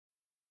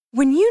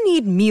When you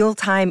need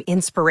mealtime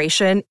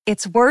inspiration,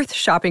 it's worth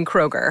shopping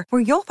Kroger,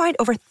 where you'll find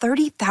over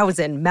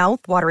 30,000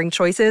 mouth-watering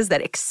choices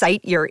that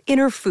excite your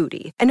inner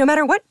foodie. And no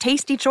matter what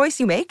tasty choice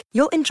you make,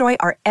 you'll enjoy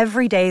our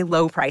everyday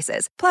low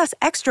prices, plus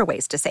extra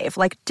ways to save,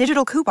 like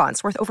digital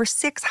coupons worth over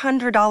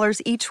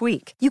 $600 each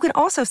week. You can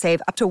also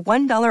save up to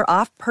 $1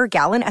 off per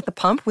gallon at the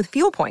pump with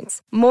fuel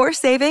points. More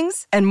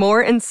savings and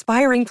more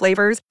inspiring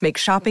flavors make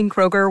shopping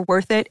Kroger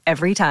worth it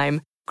every time.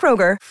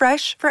 Kroger,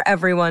 fresh for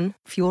everyone.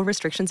 Fuel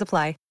restrictions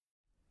apply.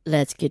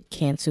 Let's Get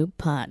Canceled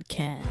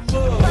podcast.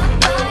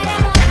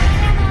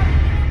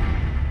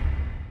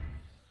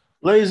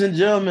 Ladies and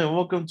gentlemen,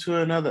 welcome to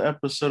another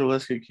episode of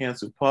Let's Get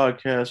Canceled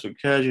podcast with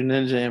Casual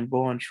Ninja and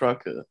Born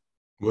Trucker.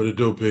 What it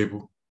do,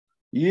 people?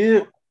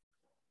 Yeah.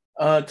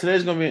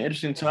 Today's going to be an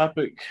interesting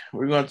topic.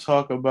 We're going to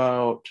talk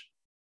about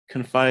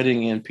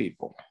confiding in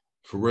people.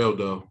 For real,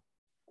 though.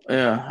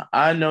 Yeah,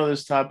 I know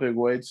this topic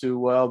way too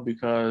well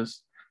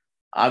because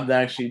I've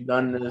actually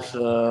done this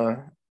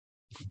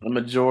the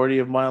majority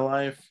of my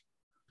life,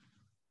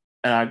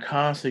 and I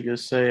constantly can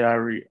say I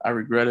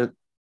regret it.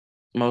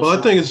 Well,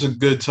 I think it's a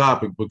good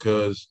topic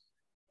because,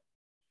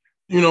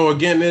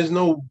 again, there's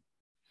no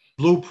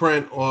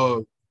blueprint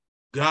or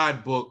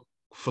guidebook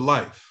for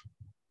life.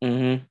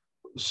 Mm-hmm.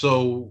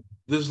 So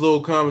this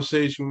little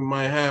conversation we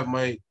might have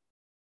might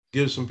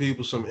give some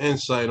people some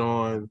insight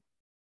on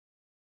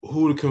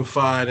who to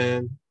confide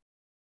in,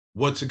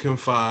 what to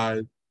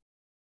confide,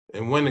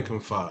 and when to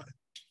confide.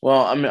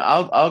 Well, I mean,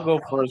 I'll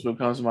go first when it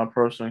comes to my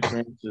personal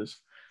experiences.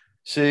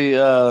 See,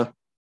 my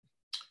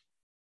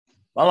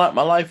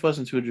life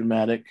wasn't too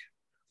dramatic,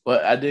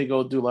 but I did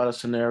go through a lot of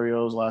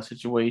scenarios, a lot of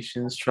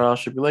situations, trials,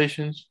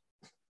 tribulations,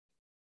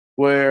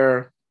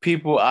 where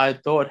people I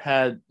thought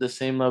had the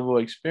same level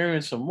of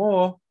experience or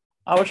more,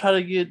 I would try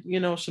to get,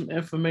 some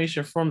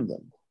information from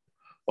them,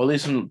 or at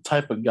least some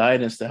type of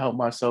guidance to help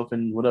myself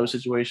in whatever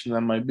situation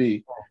that might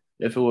be.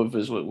 If it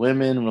was with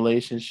women,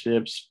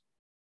 relationships,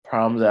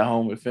 problems at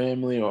home with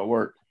family or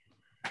work.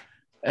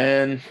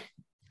 And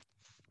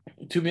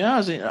to be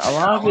honest, a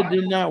lot of it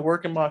did not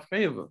work in my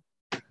favor.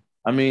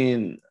 I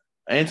mean,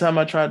 anytime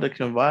I tried to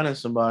confide in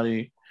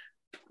somebody,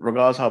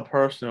 regardless how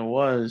personal it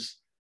was,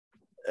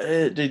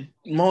 they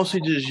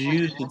mostly just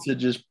used it to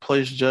just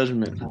place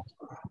judgment.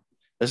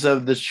 Instead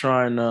of just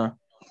trying to,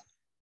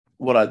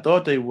 what I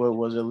thought they would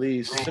was at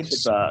least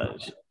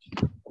sympathize,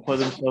 put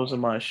themselves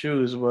in my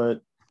shoes, but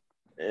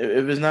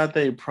if it's not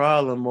their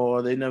problem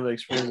or they never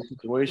experienced the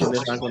situation,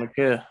 they're not going to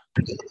care.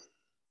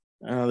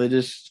 They're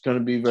just going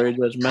to be very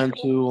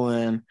judgmental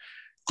and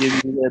give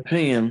you their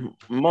opinion.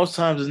 Most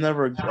times it's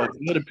never a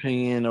good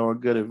opinion or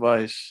good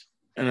advice.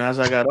 And as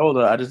I got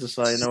older, I just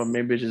decided,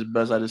 maybe it's just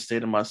best I just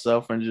stay to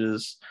myself and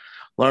just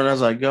learn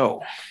as I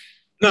go.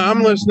 No,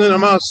 I'm listening.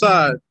 I'm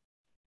outside.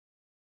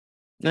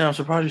 Yeah, I'm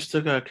surprised you still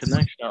got a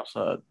connection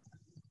outside.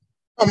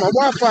 Oh, my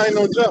Wi-Fi ain't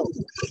no joke.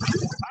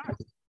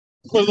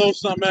 Put a little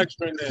something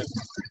extra in there.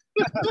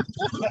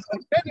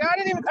 I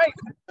didn't even take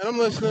it. And I'm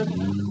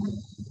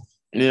listening.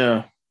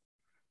 Yeah.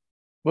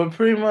 But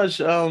pretty much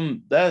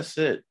that's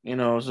it.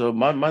 So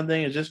my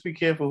thing is just be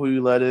careful who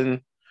you let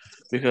in,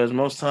 because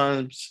most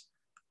times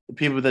the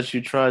people that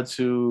you try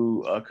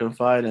to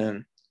confide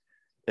in,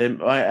 they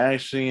might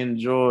actually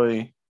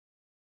enjoy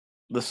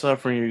the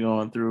suffering you're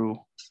going through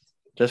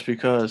just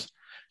because.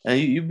 And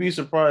you'd be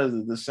surprised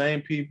that the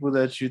same people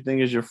that you think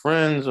is your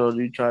friends or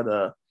you try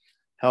to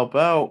help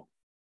out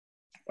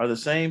are the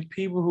same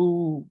people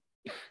who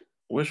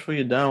wish for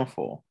your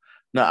downfall.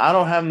 Now, I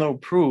don't have no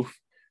proof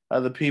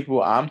of the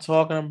people I'm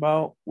talking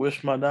about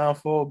wish my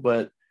downfall,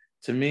 but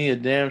to me,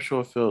 it damn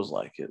sure feels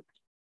like it.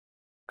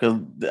 Because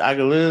I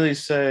could literally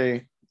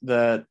say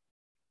that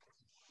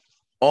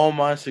all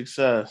my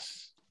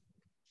success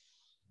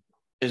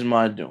is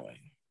my doing.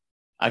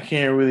 I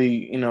can't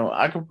really,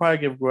 I could probably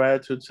give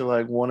gratitude to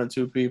like one or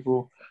two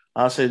people.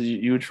 I'll say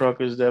you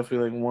Trucker is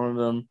definitely like one of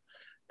them,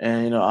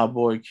 and our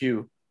boy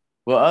Q.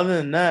 But other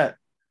than that,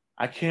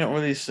 I can't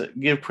really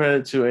give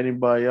credit to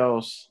anybody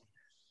else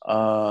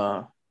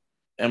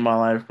in my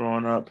life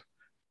growing up.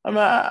 I mean,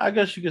 I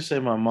guess you could say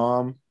my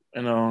mom,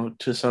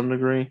 to some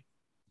degree.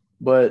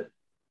 But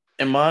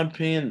in my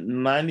opinion,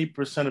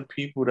 90% of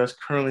people that's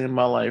currently in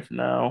my life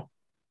now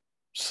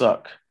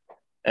suck.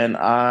 And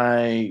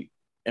I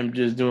am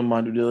just doing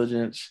my due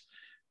diligence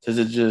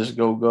to just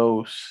go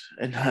ghost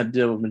and not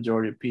deal with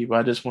majority of people.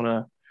 I just want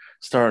to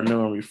start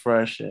new and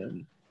refresh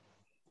and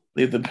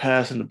leave the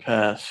past in the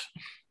past.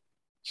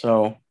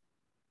 So,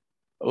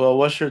 well,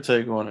 what's your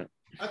take on it?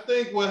 I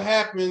think what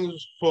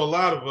happens for a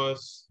lot of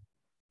us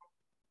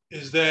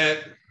is that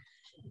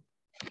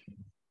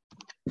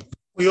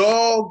we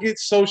all get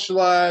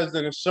socialized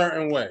in a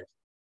certain way.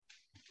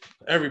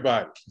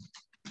 Everybody.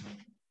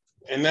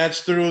 And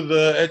that's through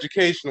the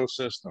educational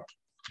system.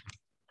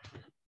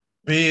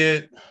 Be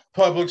it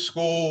public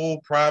school,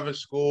 private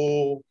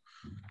school,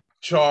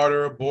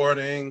 charter,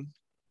 boarding.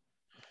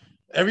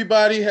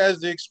 Everybody has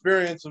the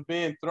experience of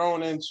being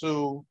thrown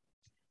into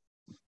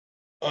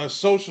a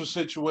social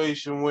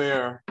situation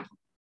where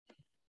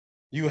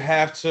you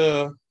have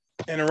to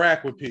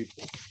interact with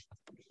people.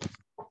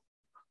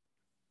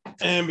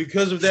 And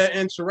because of that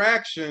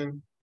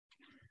interaction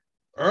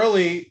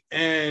early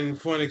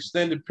and for an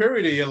extended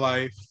period of your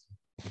life,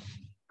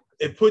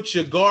 it puts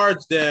your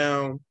guards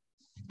down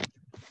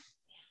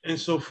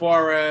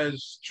insofar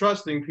as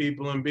trusting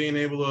people and being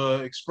able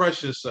to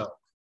express yourself.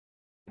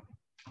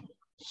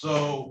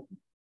 So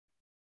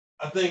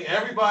I think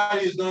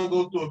everybody is going to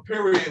go through a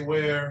period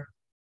where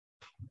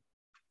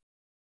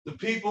the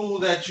people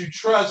that you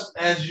trust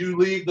as you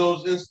leave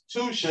those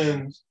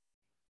institutions,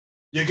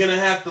 you're going to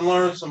have to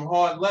learn some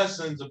hard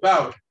lessons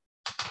about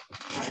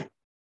it.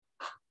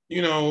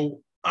 You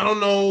know, I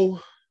don't know.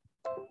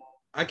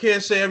 I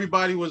can't say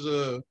everybody was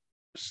a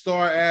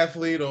star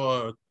athlete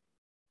or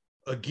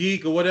a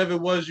geek or whatever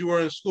it was you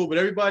were in school, but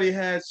everybody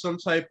had some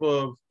type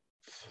of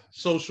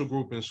social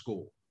group in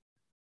school.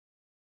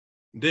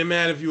 Didn't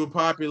matter if you were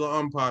popular or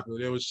unpopular.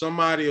 There was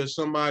somebody or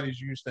somebody's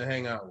you used to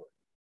hang out with.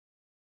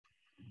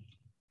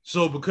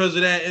 So because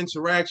of that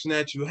interaction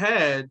that you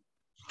had,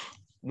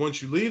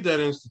 once you leave that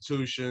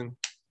institution,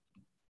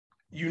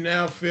 you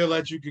now feel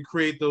that you could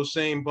create those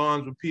same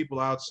bonds with people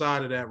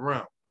outside of that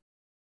realm.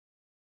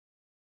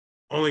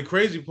 Only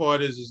crazy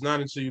part is it's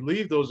not until you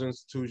leave those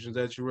institutions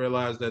that you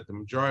realize that the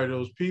majority of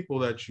those people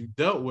that you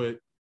dealt with,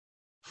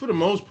 for the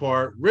most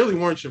part, really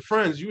weren't your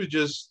friends. You were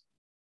just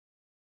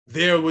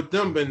there with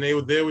them, but they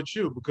were there with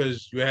you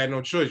because you had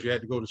no choice. You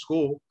had to go to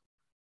school.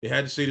 You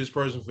had to see this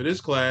person for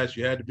this class.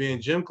 You had to be in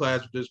gym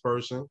class with this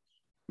person.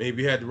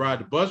 Maybe you had to ride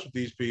the bus with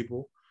these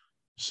people.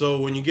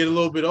 So when you get a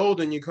little bit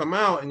older and you come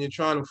out and you're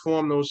trying to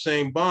form those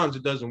same bonds,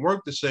 it doesn't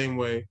work the same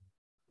way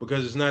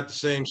because it's not the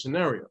same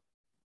scenario.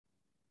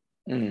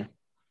 Mm.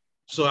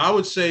 So I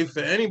would say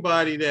for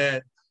anybody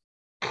that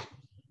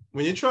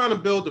when you're trying to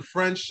build a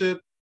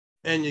friendship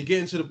and you're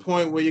getting to the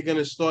point where you're going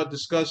to start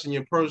discussing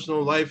your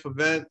personal life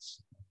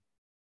events,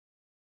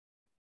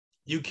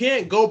 you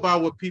can't go by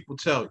what people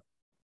tell you.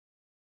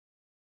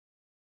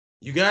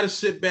 You got to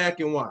sit back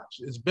and watch.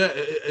 It's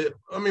better.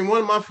 I mean,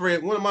 one of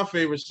my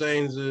favorite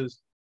sayings is,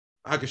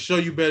 "I can show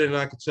you better than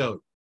I can tell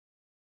you."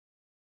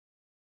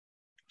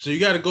 So you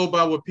got to go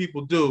by what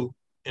people do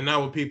and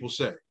not what people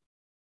say.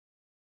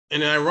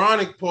 And the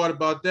ironic part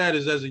about that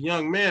is, as a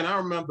young man, I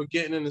remember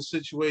getting into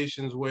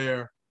situations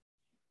where,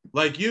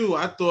 like you,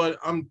 I thought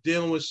I'm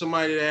dealing with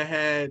somebody that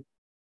had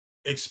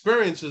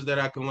experiences that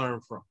I can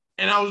learn from.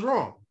 And I was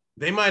wrong.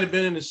 They might have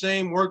been in the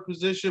same work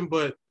position,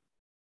 but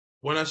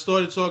when I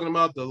started talking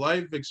about the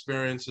life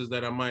experiences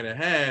that I might have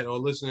had or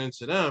listening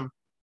to them,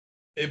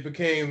 it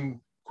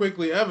became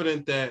quickly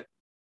evident that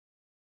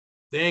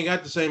they ain't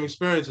got the same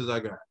experiences I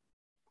got.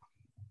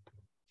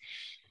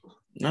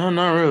 No,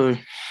 not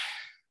really.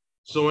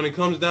 So when it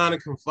comes down to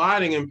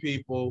confiding in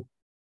people,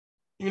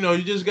 you know,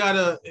 you just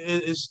gotta,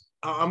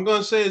 I'm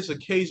gonna say it's a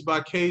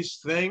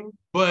case-by-case thing,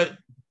 but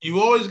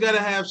you always gotta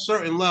have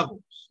certain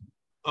levels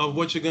of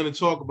what you're gonna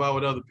talk about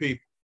with other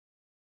people.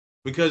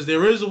 Because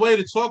there is a way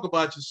to talk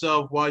about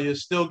yourself while you're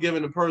still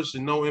giving the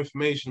person no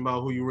information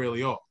about who you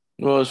really are.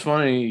 Well, it's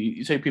funny.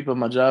 You take people at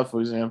my job,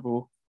 for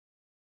example.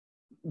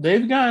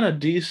 They've gotten a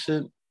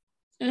decent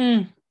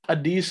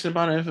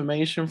amount of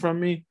information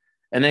from me,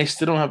 and they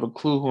still don't have a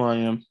clue who I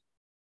am.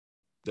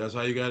 That's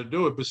how you got to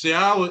do it. But see,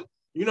 I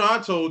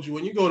told you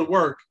when you go to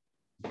work,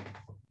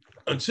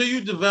 until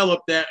you develop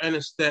that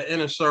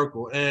inner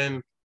circle,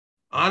 and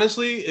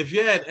honestly, if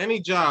you had any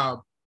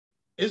job,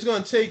 it's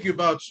going to take you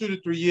about 2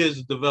 to 3 years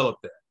to develop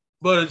that.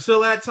 But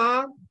until that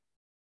time,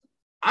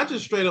 I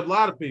just straight up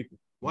lie to people.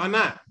 Why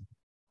not?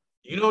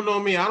 You don't know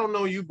me. I don't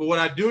know you. But what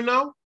I do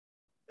know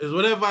is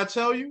whatever I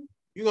tell you,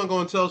 you're going to go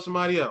and tell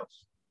somebody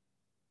else.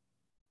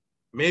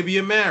 Maybe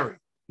you're married.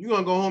 You're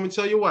going to go home and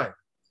tell your wife.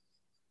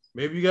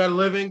 Maybe you got a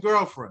live-in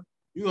girlfriend.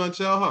 You're going to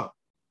tell her.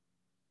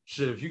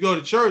 Shit, if you go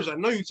to church, I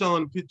know you're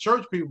telling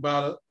church people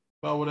about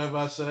whatever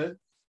I said.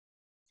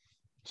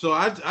 So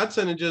I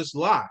tend to just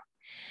lie.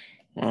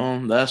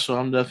 Well, that's what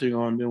I'm definitely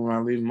going to do when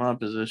I leave my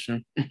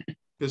position.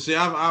 Because, see,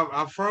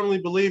 I firmly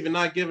believe in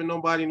not giving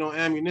nobody no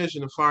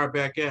ammunition to fire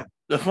back at.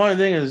 The funny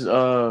thing is,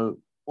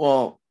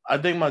 I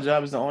think my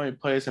job is the only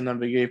place I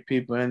never gave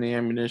people any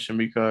ammunition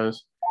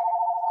because,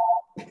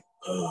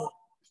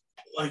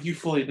 like you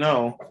fully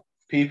know,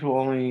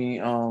 people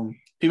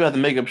have to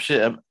make up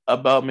shit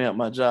about me at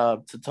my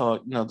job to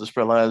talk, to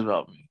spread lies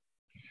about me.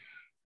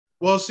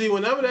 Well, see,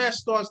 whenever that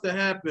starts to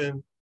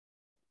happen,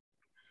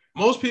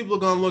 most people are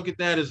going to look at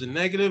that as a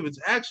negative. It's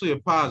actually a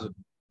positive.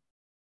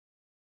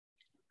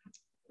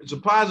 It's a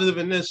positive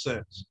in this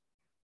sense.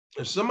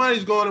 If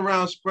somebody's going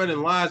around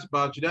spreading lies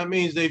about you, that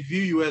means they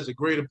view you as a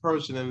greater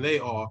person than they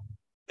are,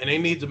 and they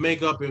need to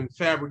make up and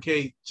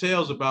fabricate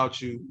tales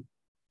about you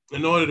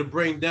in order to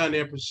bring down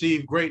their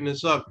perceived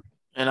greatness of you.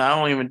 And I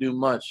don't even do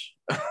much.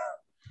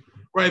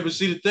 Right, but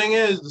see, the thing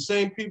is, the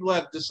same people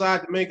that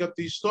decide to make up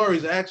these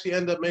stories actually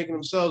end up making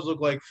themselves look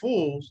like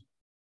fools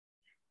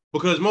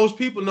because most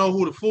people know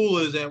who the fool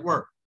is at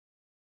work.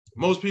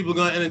 Most people are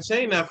going to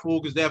entertain that fool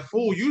because that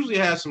fool usually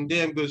has some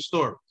damn good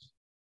stories.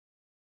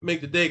 Make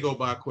the day go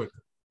by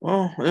quicker.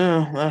 Well,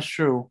 yeah, that's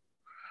true.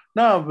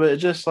 No, but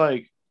just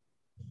like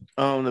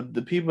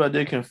the people I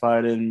did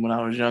confide in when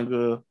I was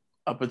younger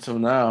up until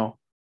now,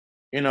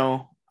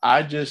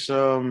 I just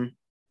thought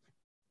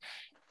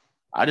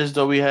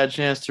we had a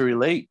chance to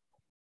relate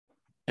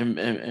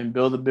and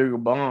build a bigger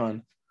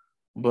bond.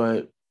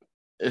 But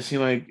it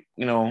seemed like,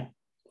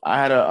 I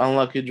had an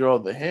unlucky draw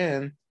of the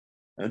hand,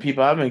 and the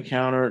people I've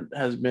encountered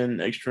has been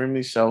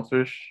extremely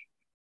selfish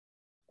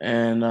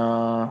and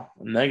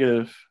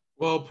negative.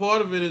 Well,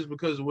 part of it is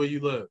because of where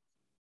you live.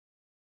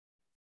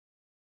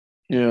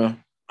 Yeah.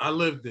 I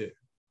lived there.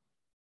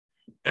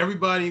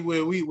 Everybody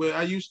where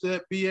I used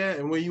to be at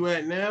and where you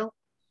at now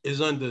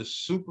is under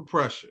super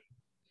pressure.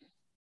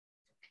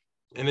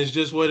 And it's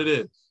just what it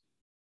is.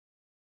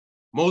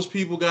 Most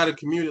people got to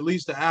commute at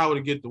least an hour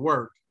to get to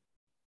work.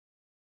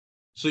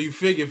 So you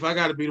figure if I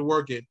got to be to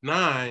work at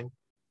 9,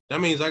 that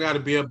means I got to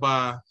be up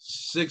by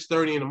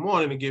 6:30 in the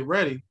morning to get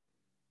ready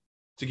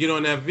to get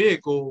on that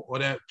vehicle or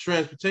that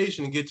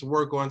transportation and get to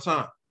work on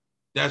time.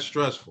 That's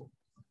stressful.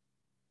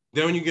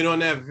 Then when you get on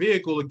that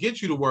vehicle to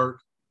get you to work,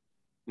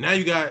 now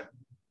you got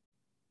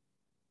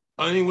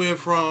anywhere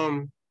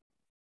from,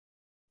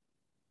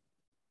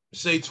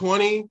 say,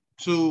 20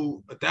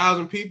 to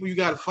 1,000 people you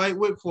got to fight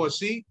with for a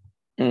seat.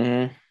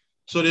 Mm-hmm.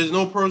 So there's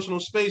no personal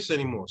space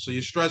anymore. So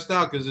you're stressed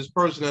out because this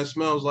person that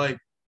smells like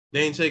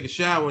they ain't take a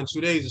shower in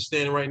 2 days is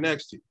standing right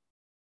next to you.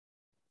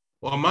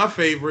 Well, my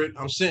favorite,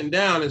 I'm sitting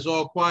down, it's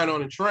all quiet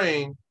on the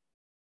train,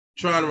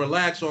 trying to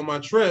relax on my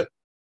trip,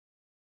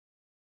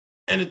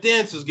 and the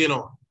dancers get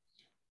on.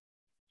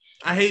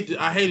 I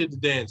hated the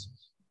dances.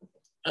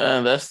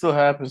 And that still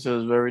happens to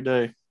this very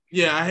day.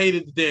 Yeah, I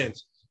hated the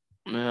dances.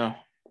 Yeah.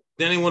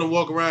 Then they want to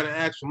walk around and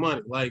ask for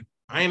money. Like,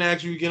 I ain't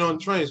asked you to get on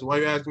the train, so why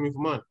are you asking me for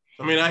money?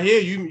 I mean, I hear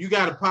you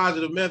got a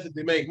positive method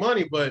to make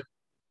money, but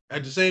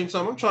at the same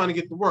time, I'm trying to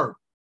get to work.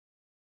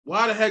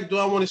 Why the heck do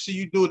I want to see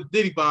you do the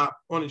diddy bop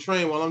on the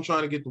train while I'm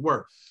trying to get to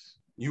work?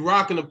 You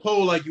rocking the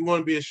pole like you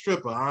want to be a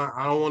stripper.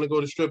 I don't want to go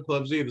to strip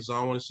clubs either, so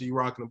I want to see you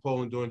rocking the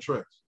pole and doing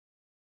tricks.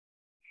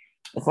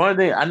 The funny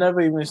thing, I never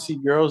even see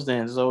girls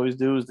dance. It's always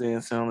dudes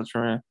dancing on the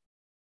train.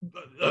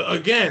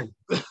 Again,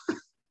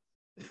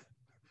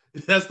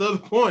 that's the other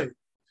point.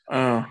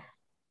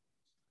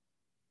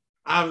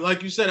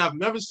 Like you said, I've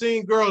never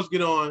seen girls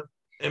get on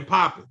and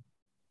pop it.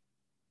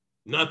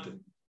 Nothing.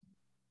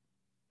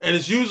 And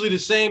it's usually the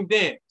same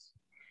dance.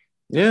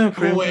 Yeah,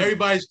 where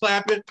everybody's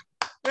clapping.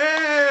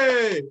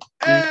 Hey,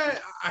 hey!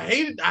 I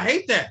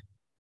hate that.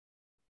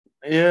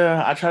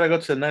 Yeah, I try to go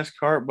to the next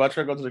cart, but I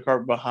try to go to the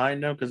cart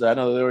behind them because I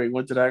know they already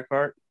went to that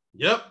cart.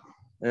 Yep.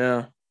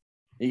 Yeah.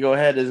 You go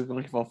ahead, it's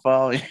going to keep on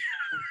following.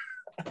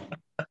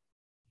 The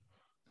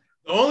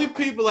only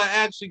people I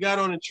actually got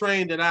on the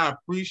train that I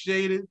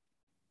appreciated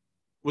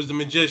was the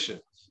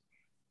magicians.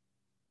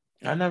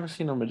 I never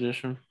seen a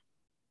magician.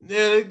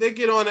 Yeah, they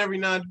get on every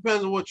night.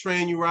 Depends on what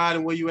train you ride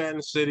and where you at in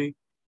the city.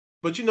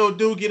 But,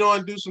 dude get on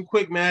and do some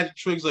quick magic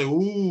tricks like,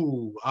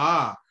 ooh,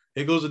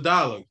 here goes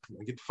 $1.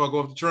 Get the fuck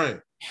off the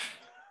train.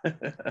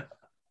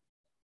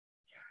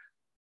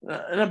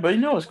 But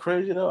what's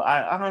crazy, though?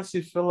 I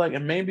honestly feel like,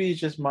 and maybe it's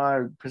just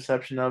my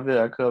perception of it,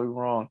 I could be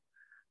wrong.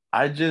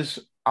 I just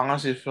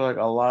honestly feel like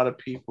a lot of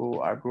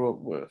people I grew up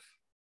with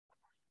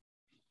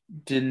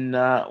did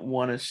not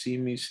want to see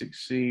me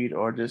succeed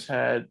or just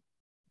had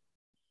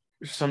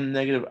some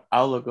negative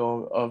outlook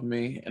of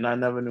me, and I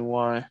never knew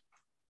why.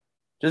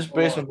 Just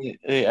based on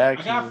the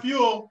actions. I got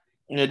fuel.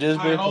 Yeah,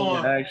 just based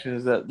on the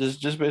actions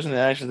just based on the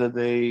actions that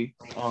they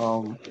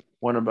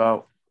went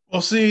about.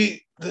 Well,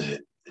 see,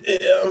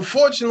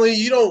 unfortunately,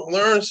 you don't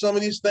learn some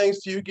of these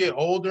things till you get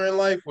older in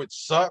life, which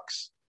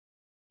sucks.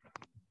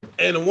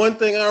 And the one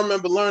thing I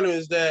remember learning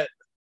is that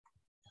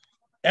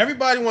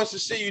everybody wants to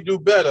see you do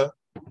better,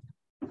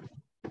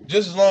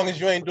 just as long as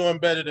you ain't doing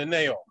better than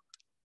they are.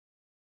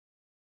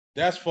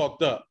 That's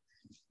fucked up.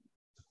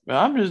 Man,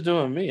 I'm just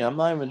doing me. I'm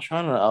not even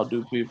trying to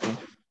outdo people.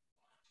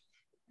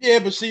 Yeah,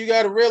 but see, you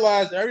got to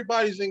realize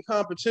everybody's in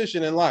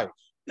competition in life.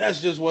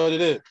 That's just what it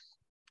is.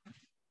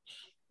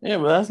 Yeah,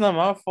 but that's not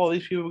my fault.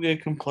 These people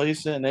get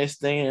complacent and they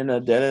stay in a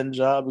dead-end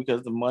job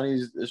because the money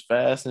is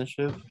fast and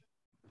shit.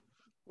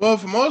 Well,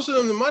 for most of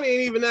them, the money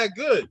ain't even that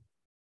good.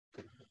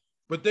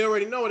 But they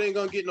already know it ain't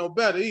going to get no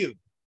better either.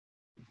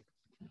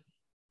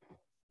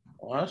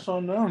 Well, that's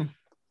on them.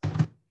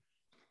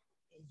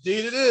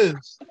 Indeed it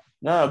is.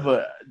 No,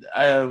 but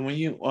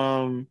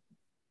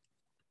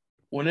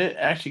when it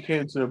actually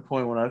came to the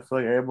point when I feel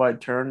like everybody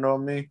turned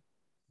on me,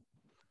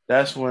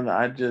 that's when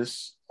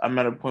I'm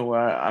at a point where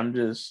I'm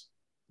just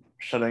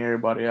shutting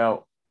everybody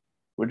out,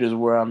 which is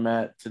where I'm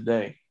at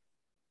today.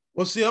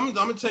 Well, see, I'm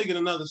going to take it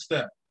another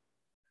step.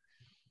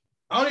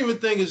 I don't even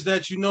think it's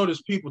that you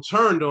notice people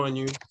turned on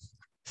you.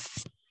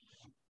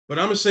 What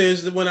I'm going to say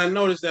is that when I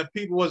noticed that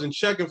people wasn't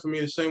checking for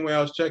me the same way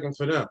I was checking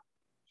for them.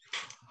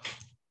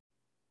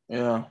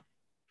 Yeah.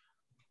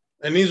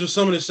 And these were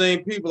some of the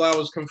same people I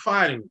was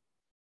confiding in.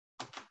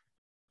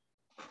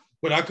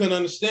 But I couldn't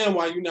understand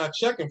why you're not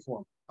checking for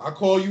me. I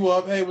call you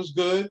up, hey, what's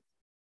good?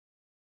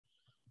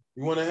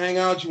 You want to hang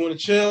out? You want to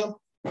chill?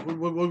 What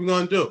we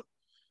going to do?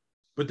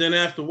 But then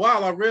after a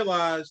while, I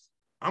realized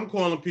I'm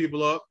calling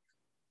people up.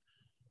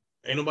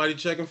 Ain't nobody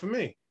checking for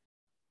me.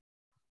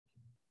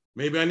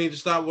 Maybe I need to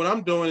stop what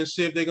I'm doing and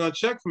see if they're gonna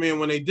check for me. And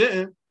when they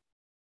didn't,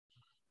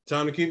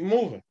 time to keep it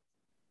moving.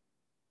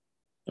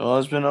 Well,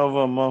 it's been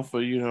over a month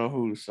for you know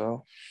who,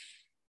 so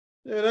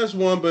Yeah, that's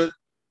one. But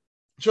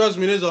trust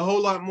me, there's a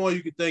whole lot more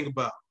you could think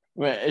about.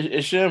 man,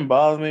 it shouldn't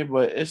bother me,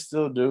 but it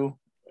still do.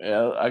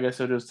 Yeah, I guess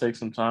it'll just take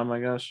some time, I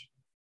guess.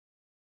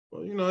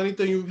 Well,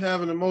 anything you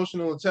have an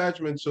emotional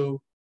attachment to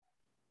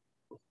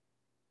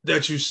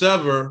that you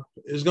sever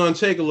is going to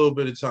take a little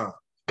bit of time.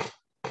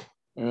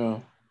 Yeah.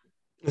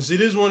 And see,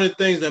 this is one of the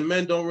things that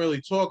men don't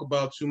really talk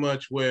about too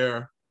much,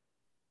 where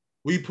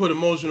we put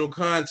emotional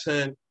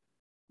content,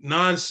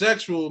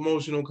 non-sexual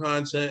emotional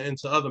content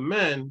into other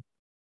men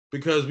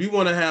because we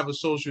want to have a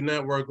social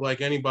network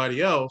like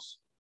anybody else.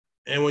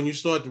 And when you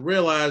start to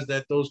realize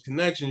that those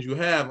connections you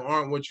have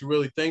aren't what you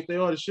really think they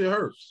are, the shit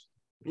hurts.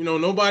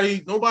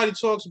 Nobody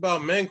talks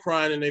about men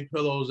crying in their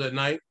pillows at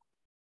night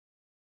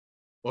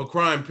or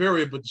crying,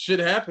 period, but the shit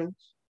happens.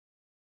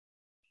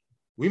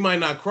 We might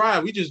not cry,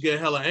 we just get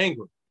hella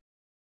angry.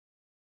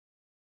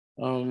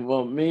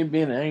 Well, me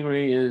being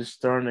angry is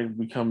starting to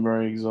become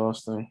very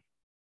exhausting.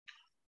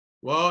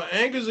 Well,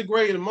 anger is a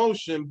great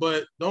emotion,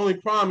 but the only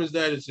problem is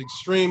that it's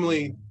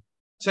extremely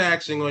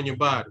taxing on your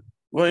body.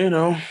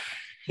 Well,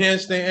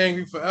 Can't stay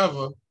angry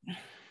forever.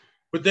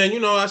 But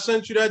then, I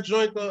sent you that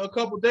joint a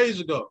couple days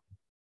ago.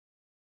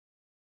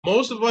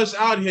 Most of us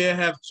out here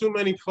have too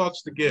many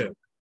fucks to give.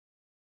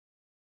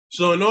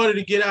 So in order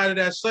to get out of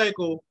that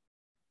cycle,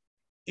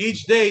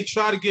 each day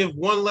try to give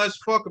one less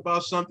fuck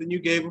about something you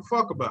gave a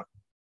fuck about.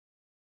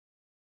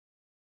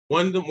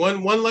 One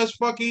less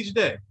fuck each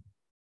day.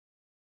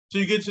 So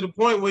you get to the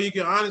point where you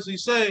can honestly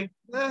say,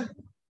 I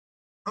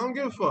don't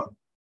give a fuck.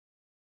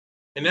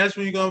 And that's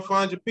where you're going to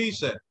find your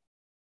peace at.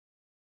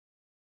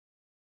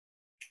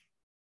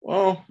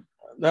 Well,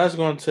 that's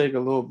going to take a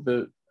little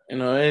bit. It ain't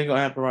going to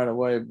happen right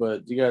away,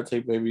 but you got to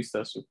take baby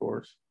steps, of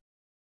course.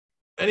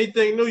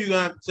 Anything new, you're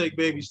going to have to take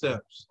baby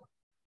steps.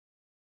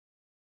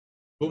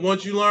 But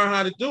once you learn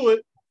how to do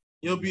it,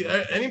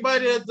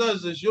 anybody that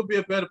does this, you'll be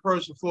a better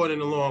person for it in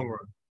the long run.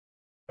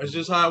 That's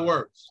just how it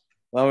works.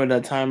 Well, when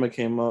that timer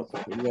came up,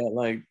 we got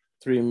like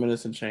 3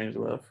 minutes and change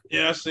left.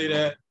 Yeah, I see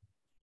that.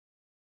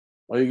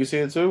 Oh, you can see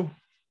it too?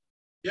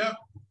 Yep.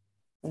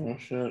 Oh,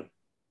 shit.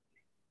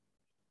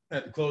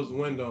 Had to close the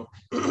window.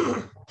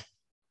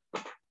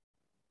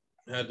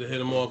 Had to hit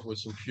him off with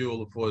some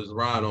fuel before his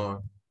ride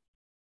on.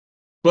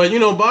 But,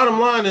 bottom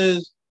line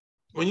is,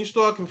 when you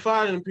start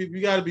confiding in people,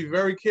 you got to be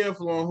very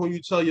careful on who you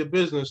tell your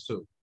business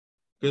to.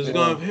 Because it's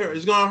going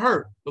to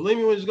hurt. Believe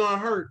me, it's going to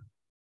hurt.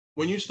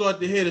 When you start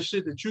to hear the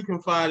shit that you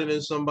confided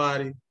in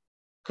somebody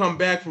come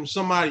back from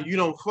somebody you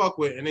don't fuck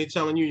with and they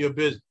telling you your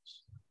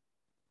business.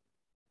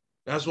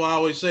 That's why I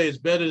always say it's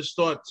better to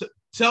start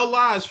tell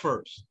lies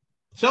first.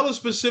 Tell a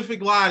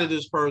specific lie to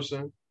this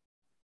person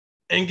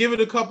and give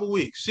it a couple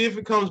weeks. See if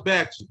it comes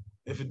back to you.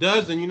 If it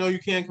does, then you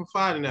can't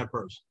confide in that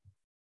person.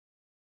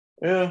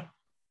 Yeah.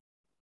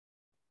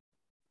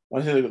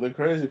 I see the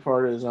crazy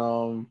part is I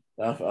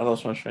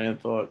lost my train of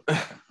thought.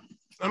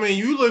 I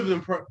mean,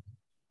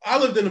 I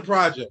lived in the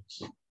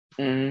projects.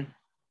 Mm-hmm.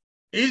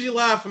 Easy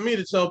lie for me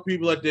to tell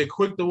people that they're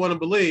quick to want to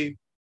believe.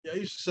 Yeah, I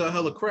used to sell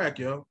hella crack,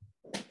 yo.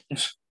 I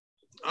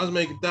was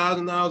making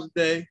 $1,000 a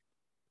day.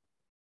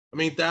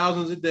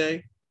 Thousands a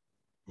day.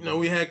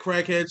 We had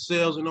crackhead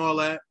sales and all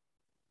that.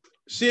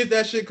 See if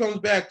that shit comes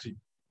back to you.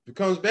 If it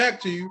comes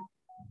back to you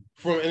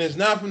and it's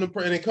not from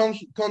and it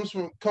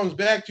comes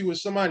back to you with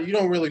somebody you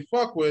don't really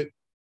fuck with,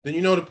 then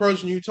the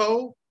person you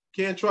told,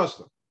 can't trust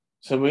them.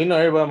 So, but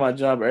everybody at my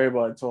job,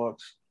 everybody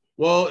talks.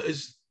 Well,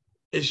 it's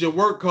your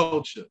work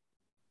culture.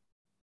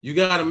 You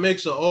got a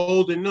mix of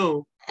old and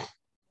new,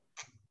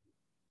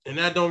 and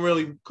that don't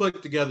really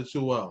click together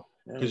too well.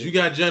 Because you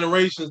got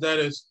generations that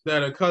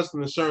are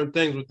accustomed to certain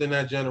things within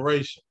that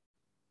generation.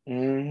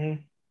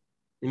 Mm-hmm.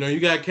 You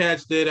got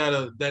cats there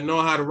that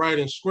know how to write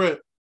in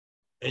script,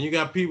 and you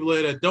got people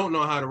there that don't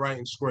know how to write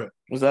in script.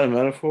 Was that a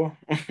metaphor?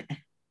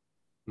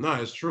 No,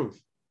 it's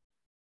truth.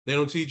 They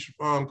don't teach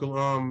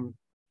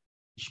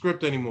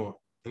script anymore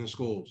in the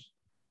schools.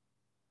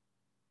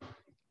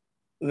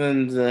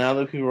 Then how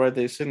do people write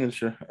their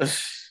signature?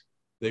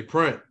 They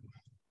print.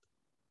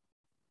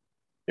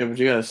 Yeah, but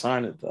you gotta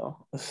sign it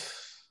though.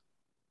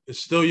 It's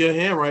still your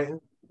handwriting.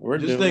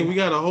 Just think, we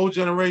got a whole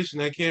generation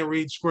that can't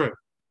read script.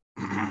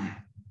 I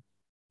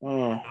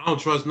don't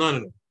trust none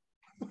of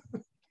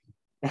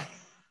them.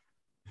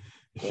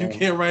 If you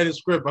can't write a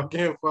script, I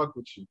can't fuck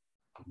with you.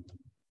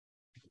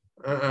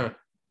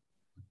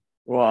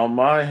 Well,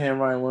 my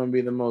handwriting wouldn't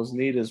be the most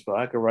neatest, but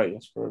I could write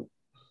in script.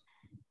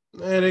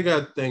 Man, they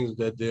got things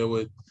that deal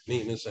with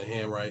neatness and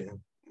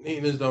handwriting.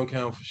 Neatness don't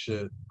count for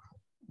shit.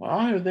 Well,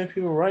 I don't even think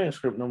people write in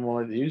script no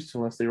more like they used to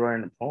unless they write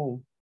in a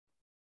poem.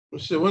 Well,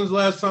 shit, when's the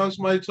last time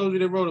somebody told you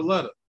they wrote a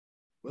letter?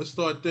 Let's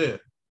start there.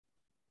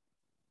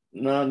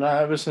 No,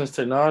 not ever since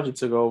technology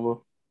took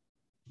over.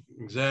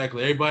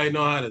 Exactly. Everybody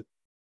know how to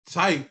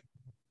type.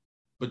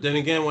 But then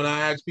again, when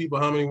I ask people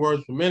how many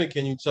words per minute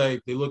can you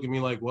type, they look at me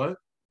like, what?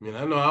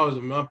 I know I was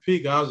at my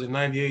peak, I was at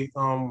 98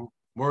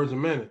 words a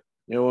minute.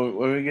 You know,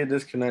 when we get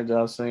disconnected,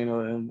 I'll send you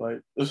an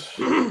invite.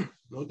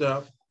 No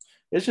doubt.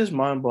 It's just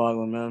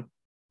mind-boggling, man.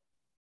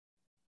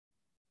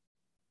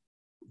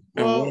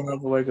 And Well, one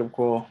another wake-up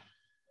call.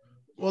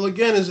 Well,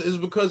 again, it's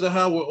because of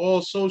how we're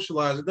all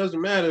socialized. It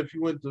doesn't matter if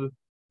you went to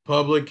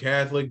public,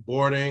 Catholic,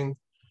 boarding.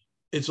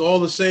 It's all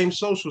the same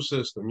social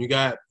system. You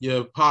got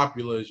your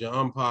populars, your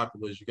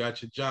unpopulars, you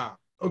got your job.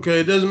 Okay,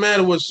 it doesn't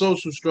matter what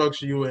social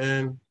structure you were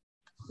in,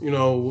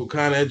 what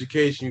kind of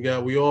education you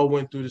got. We all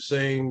went through the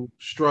same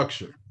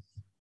structure.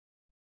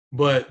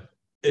 But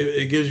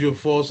it gives you a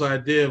false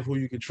idea of who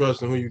you can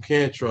trust and who you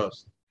can't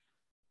trust.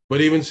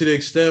 But even to the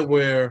extent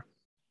where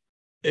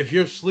if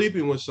you're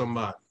sleeping with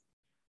somebody,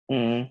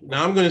 now,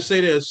 I'm going to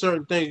say there are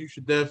certain things you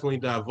should definitely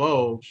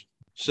divulge: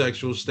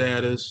 sexual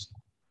status.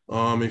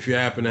 If you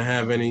happen to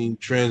have any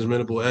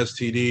transmittable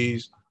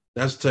STDs,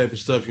 that's the type of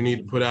stuff you need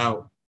to put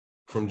out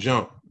from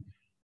jump.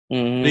 But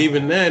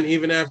even then,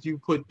 even after you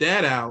put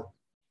that out,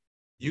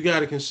 you got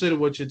to consider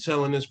what you're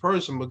telling this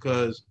person,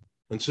 because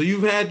until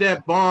you've had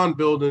that bond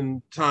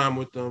building time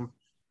with them,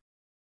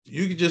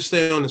 you can just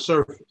stay on the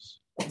surface.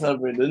 The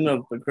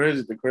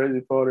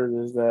crazy part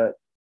is that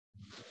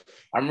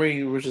I'm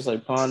really was just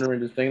like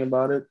pondering, just thinking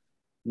about it.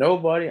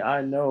 Nobody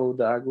I know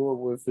that I grew up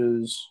with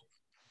is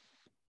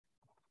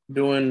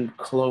doing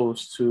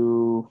close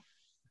to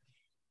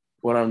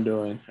what I'm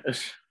doing.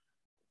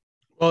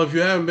 Well, if you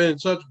haven't been in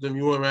touch with them,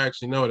 you won't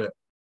actually know that.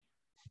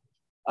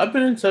 I've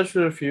been in touch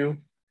with a few.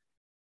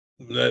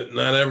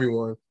 Not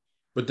everyone.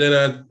 But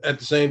then at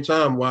the same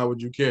time, why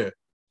would you care?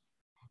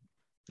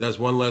 That's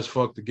one less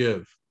fuck to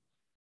give.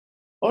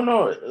 Oh,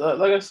 no.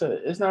 Like I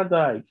said, it's not that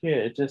I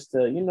care. It's just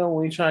that,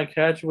 when you try to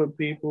catch with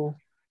people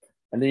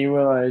and then you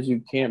realize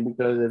you can't,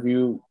 because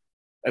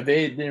if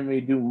they didn't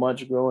really do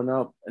much growing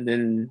up, and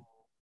then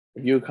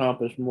if you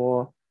accomplish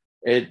more,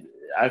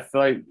 I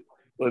feel like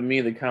with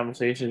me, the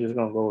conversation is just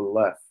going to go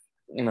left,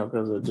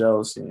 because of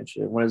jealousy and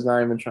shit. When it's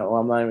not even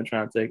I'm not even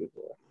trying to take it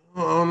there. I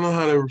don't know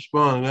how to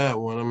respond to that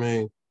one. I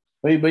mean,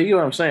 but you know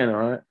what I'm saying, all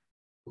right?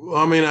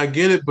 I mean, I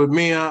get it, but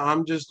me,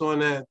 I'm just on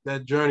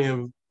that journey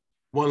of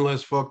one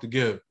less fuck to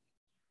give.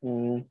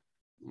 Mm-hmm.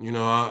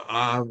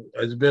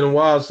 It's been a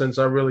while since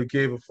I really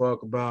gave a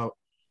fuck about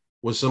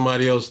what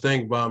somebody else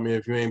think about me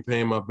if you ain't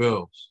paying my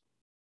bills.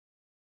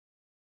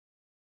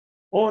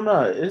 Oh,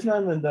 no, it's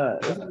not even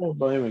that. It's not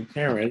about even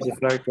caring. It's the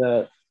fact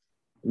that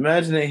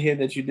imagine they hear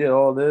that you did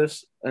all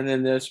this, and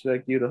then they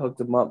expect you to hook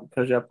them up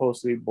because you're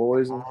supposed to be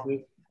boys and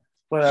shit.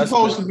 But that's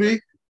supposed to be.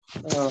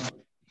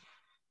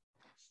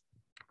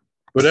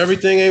 But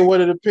everything ain't what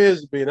it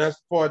appears to be. And that's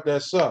the part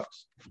that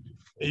sucks.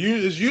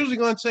 It's usually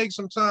going to take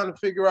some time to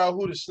figure out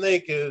who the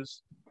snake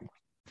is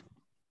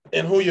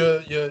and who your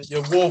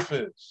wolf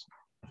is.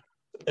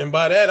 And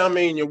by that, I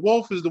mean your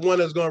wolf is the one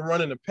that's going to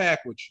run in the pack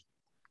with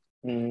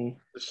you. Mm-hmm.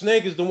 The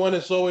snake is the one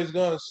that's always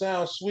going to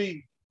sound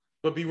sweet,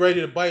 but be ready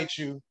to bite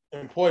you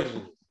and poison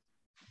you.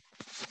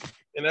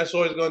 And that's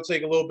always going to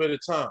take a little bit of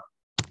time.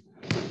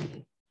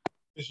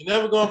 Because you're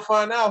never going to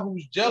find out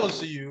who's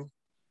jealous of you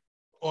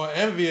or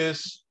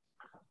envious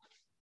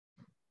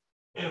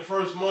in the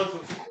first month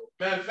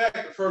matter of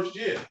fact, the first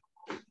year.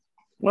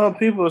 Well,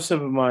 people are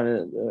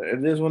simple-minded.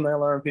 If there's one thing I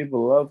learned,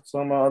 people love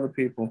some other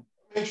people.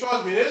 I mean,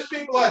 trust me, there's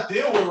people I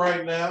deal with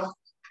right now,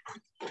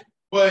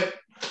 but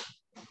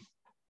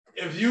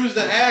if you was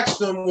to ask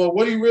them, well,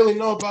 what do you really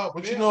know about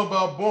what you know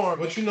about Born,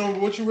 what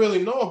you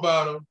really know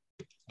about him,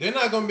 they're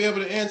not going to be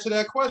able to answer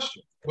that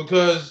question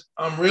because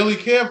I'm really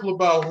careful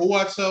about who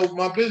I tell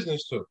my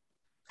business to.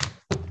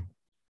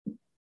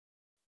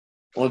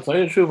 Well, to tell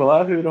you the truth, a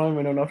lot of people don't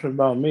even know nothing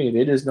about me.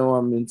 They just know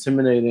I'm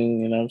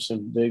intimidating and I'm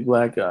some big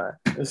black guy.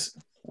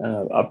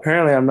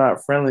 Apparently, I'm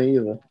not friendly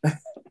either.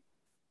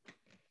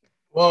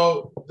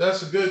 Well,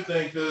 that's a good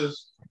thing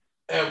because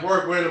at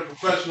work, we're in a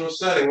professional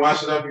setting. Why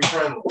should I be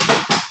friendly?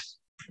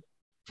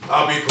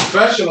 I'll be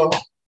professional,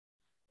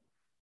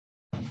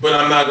 but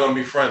I'm not going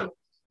to be friendly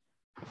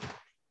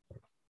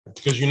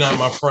because you're not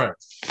my friend.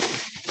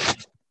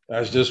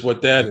 That's just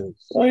what that is.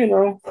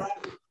 Well,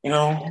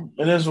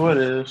 it is what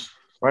it is.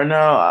 Right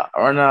now,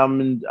 I'm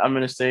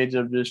in a stage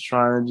of just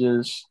trying to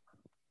just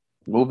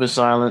move in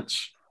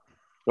silence,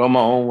 go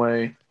my own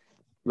way,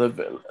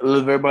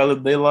 everybody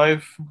live their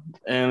life,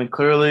 and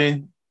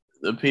clearly,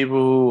 the people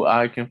who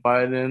I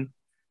confide in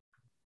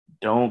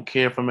don't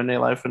care if I'm in their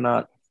life or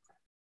not.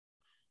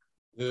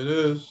 It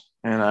is,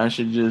 and I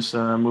should just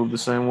move the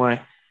same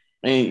way.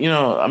 They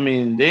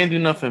didn't do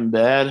nothing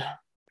bad,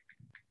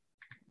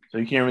 so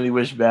you can't really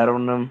wish bad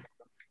on them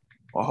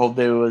or hope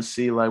they would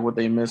see like what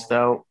they missed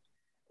out.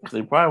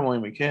 They probably won't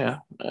even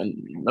care, and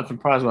nothing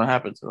probably is going to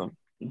happen to them.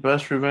 The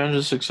best revenge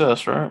is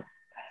success, right?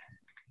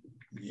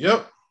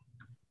 Yep.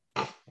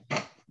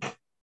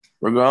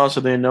 Regardless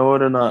if they know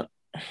it or not.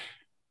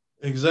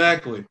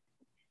 Exactly.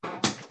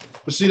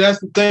 But see, that's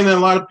the thing that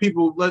a lot of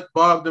people let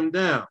bog them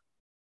down.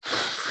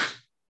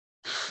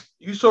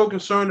 You're so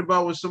concerned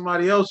about what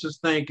somebody else is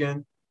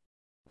thinking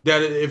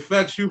that it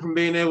affects you from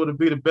being able to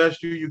be the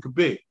best you could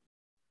be.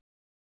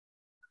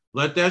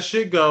 Let that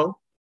shit go.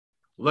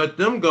 Let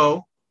them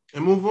go.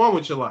 And move on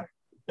with your life.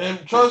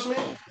 And trust me,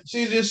 It's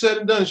easier said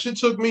than done. Shit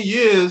took me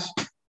years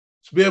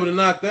to be able to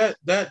knock that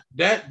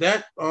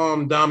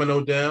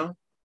domino down,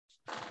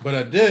 but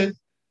I did.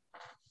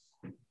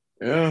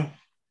 Yeah.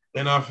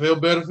 And I feel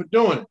better for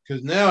doing it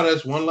because now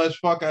that's one less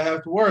fuck I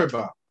have to worry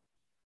about.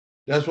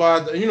 That's why,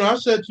 I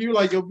said to you,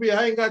 like, yo, B,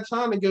 I ain't got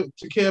time to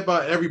care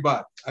about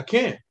everybody. I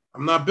can't.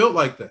 I'm not built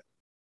like that.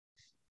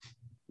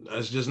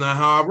 That's just not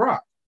how I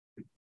rock.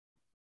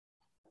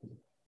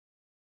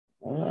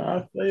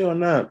 I feel you on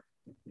that.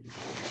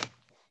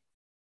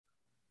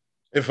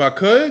 If I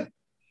could,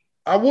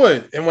 I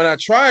would. And when I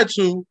tried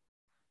to,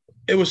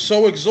 it was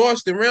so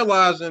exhausting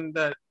realizing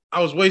that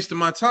I was wasting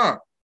my time,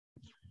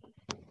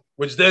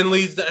 which then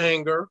leads to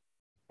anger,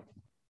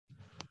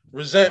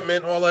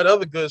 resentment, all that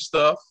other good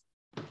stuff.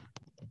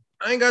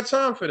 I ain't got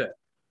time for that.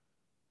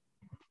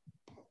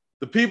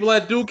 The people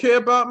that do care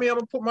about me, I'm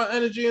going to put my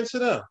energy into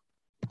them.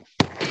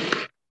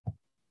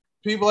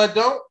 People that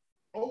don't,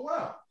 oh,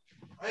 wow.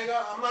 I'm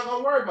not going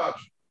to worry about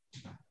you.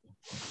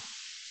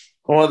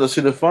 Well,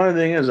 see, the funny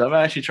thing is, I've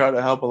actually tried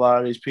to help a lot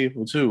of these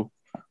people too.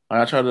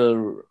 I try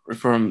to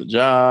refer them to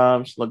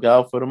jobs, look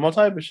out for them, all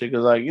type of shit.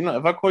 Because, like,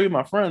 if I call you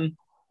my friend,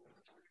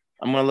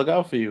 I'm gonna look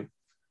out for you.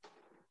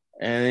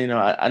 And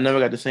I never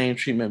got the same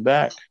treatment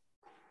back,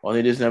 or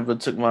they just never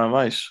took my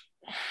advice.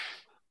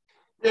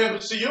 Yeah,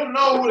 but see, you'll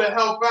know who to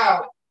help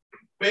out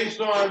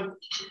based on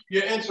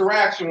your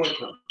interaction with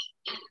them.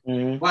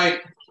 Mm-hmm.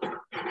 Like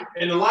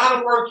in the line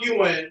of work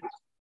you in,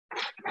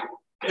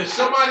 if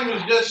somebody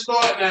was just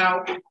starting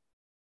out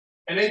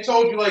and they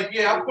told you, like,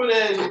 yeah, I put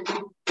in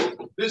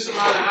this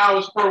amount of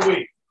hours per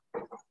week.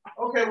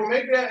 Okay, well,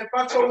 maybe if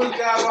I told this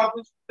guy about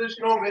this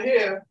position over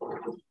here,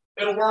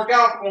 it'll work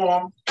out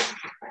for him.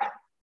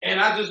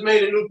 And I just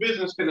made a new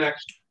business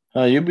connection.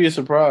 You'd be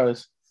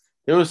surprised.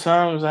 There was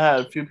times I had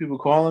a few people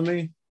calling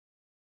me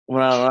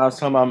when I was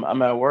telling them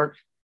I'm at work.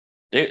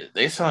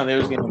 They sounded they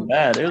was getting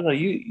mad. They was like,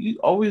 you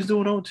always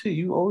doing OT.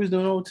 You always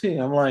doing OT.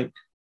 I'm like,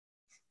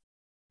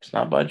 it's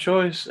not by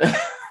choice.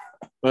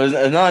 But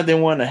it's not like they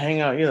wanted to hang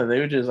out either. They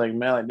were just like,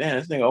 man, like, damn,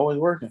 this nigga always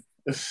working.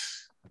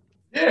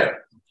 Yeah.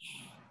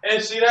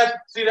 And see,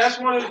 that's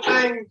one of the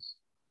things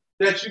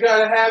that you got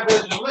to have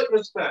as your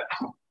litmus test.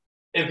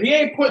 If he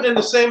ain't putting in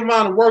the same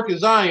amount of work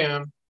as I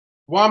am,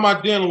 why am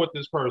I dealing with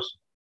this person?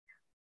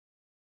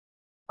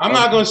 I'm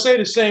not going to say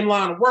the same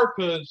line of work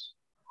because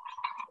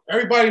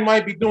everybody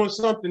might be doing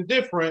something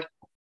different.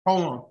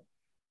 Hold on. All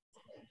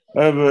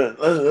right, but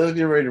let's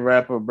get ready to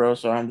wrap up, bro,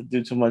 so I don't have to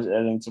do too much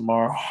editing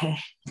tomorrow.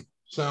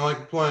 Sound like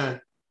a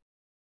plan.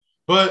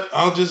 But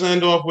I'll just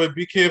end off with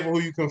be careful who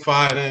you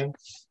confide in.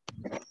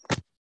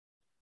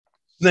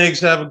 Snakes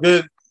have a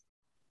good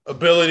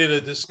ability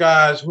to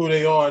disguise who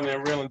they are and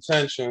their real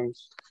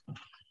intentions.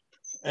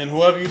 And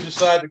whoever you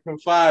decide to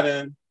confide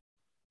in,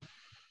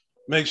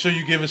 make sure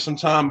you give it some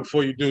time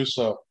before you do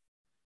so.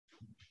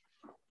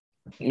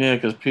 Yeah,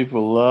 because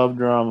people love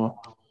drama.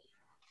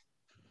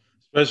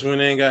 Especially when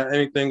they ain't got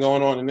anything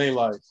going on in their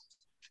life.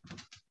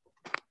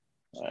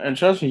 And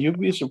trust me, you'll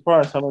be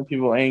surprised how many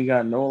people ain't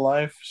got no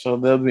life, so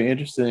they'll be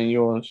interested in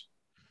yours.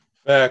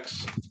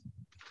 Facts.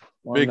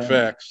 Big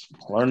facts.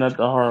 Learn that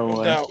the hard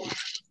way. Now,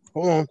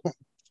 hold on.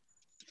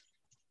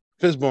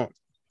 Fist bump.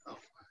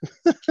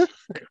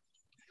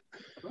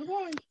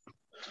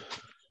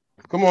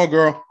 Come on,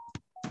 girl.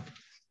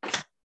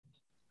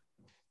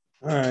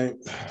 All right.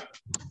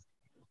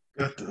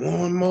 Got the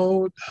lawn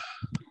mowed.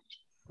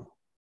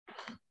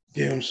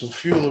 Gave him some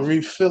fuel to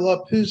refill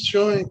up his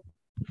joint.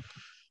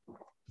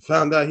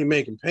 Found out he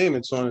making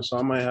payments on it, so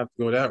I might have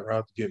to go that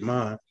route to get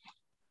mine.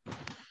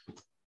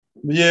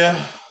 But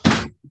yeah,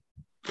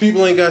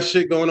 people ain't got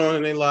shit going on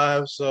in their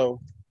lives,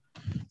 so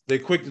they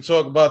quick to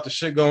talk about the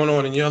shit going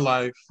on in your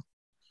life.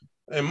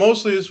 And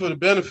mostly it's for the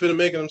benefit of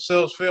making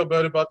themselves feel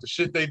better about the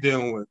shit they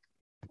dealing with.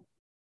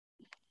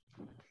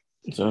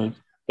 So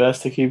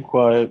best to keep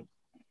quiet.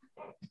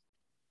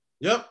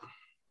 Yep.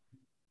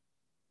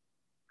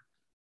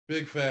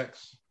 Big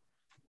facts.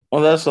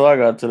 Well, that's all I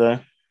got today.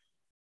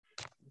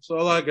 That's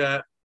all I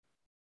got.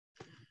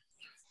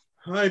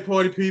 All right,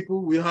 party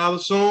people. We holler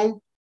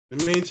soon. In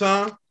the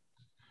meantime,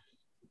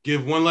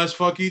 give one less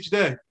fuck each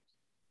day.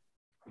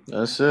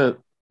 That's it.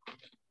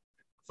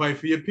 Fight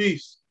for your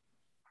peace.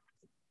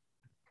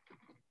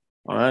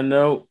 On that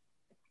note,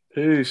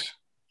 peace.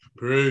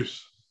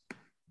 Peace.